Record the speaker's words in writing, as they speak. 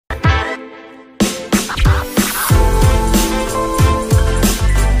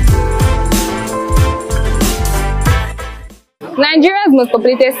Nigeria's most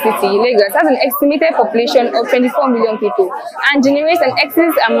populated city, Lagos, has an estimated population of 24 million people and generates an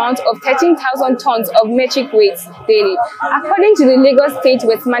excess amount of 13,000 tons of metric weight daily. According to the Lagos State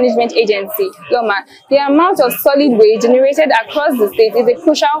Waste Management Agency, LOMA, the amount of solid waste generated across the state is a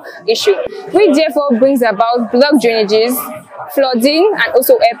crucial issue, which therefore brings about blocked drainages, flooding, and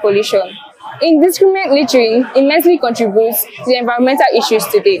also air pollution. Indiscriminate littering immensely contributes to the environmental issues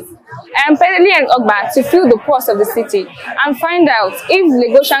today. I am pedally and Ogba to feel the pulse of the city and find out if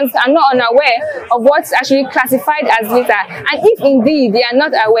Lagosians are not unaware of what's actually classified as litter, and if indeed they are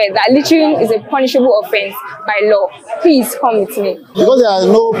not aware that littering is a punishable offence by law. Please come with me. Because there is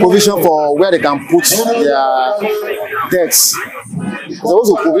no provision for where they can put their deaths. There's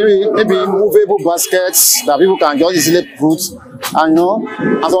also maybe movable baskets that people can just easily put. And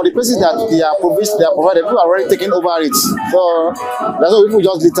as for the places that they are provided, people are already taking over it. So that's why people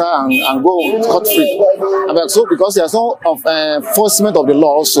just litter and go scot-free. And so because there's no enforcement of the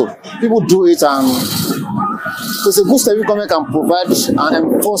law also, people do it, and so it's a good step government can provide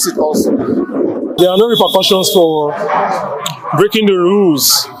and enforce it also. There are no repercussions for breaking the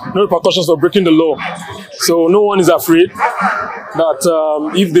rules, no repercussions for breaking the law. So no one is afraid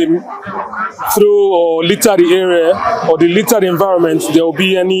that if they throw or litter the area or they litter the environment, there will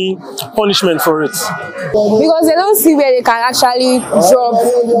be any punishment for it. Because they don't see where they can actually drop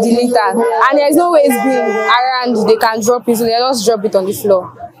the litter, and there's no waste bin around they can drop it, so they just drop it on the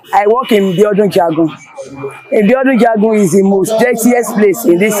floor. I work in Littering. Littering is the most dirtiest place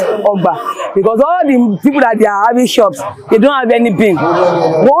in this Ogba, because all the people that they are having shops, they don't have any bin.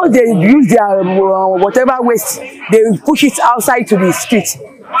 Once they use their whatever waste, they push it outside to the street.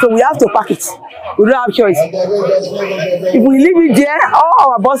 So we have to pack it. We don't have choice. If we leave it there,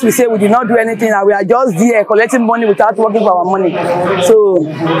 all our boss will say we did not do anything, and we are just there collecting money without working for our money. So,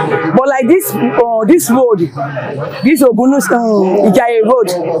 but like this road, this Ogunus Ijaye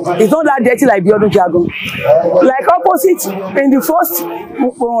road, it's not that dirty like the other Jagon. Like opposite in the first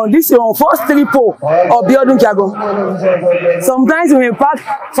first 3 pole of the other Jagon. Sometimes we pack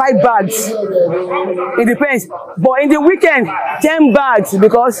 5 bags. It depends. But in the weekend, 10 bags,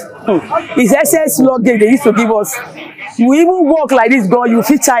 because it's excess luggage they used to give us. You even walk like this, girl, you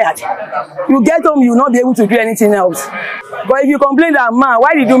feel tired. You get home, you will not be able to do anything else. But if you complain that, man,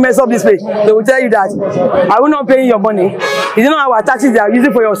 why did you mess up this place? They will tell you that I will not pay your money. You don't know our taxes they are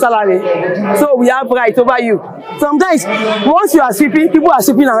using for your salary. So we have right over you. Sometimes, once you are sweeping, people are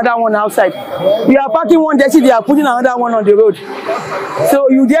sweeping another one outside. You are parking one dirty, they are putting another one on the road. So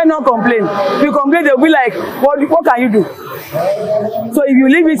you dare not complain. If you complain, they'll be like, what can you do? So if you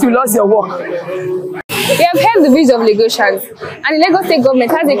leave it, you lost your work. We have heard the views of Lagosians, and the Lagos State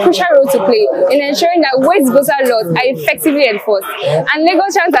government has a crucial role to play in ensuring that waste disposal laws are effectively enforced. And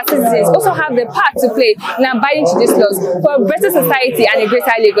Lagosians as citizens also have the part to play in abiding to these laws for a better society and a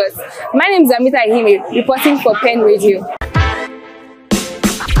greater Lagos. My name is Amittai, reporting for PENRADIO.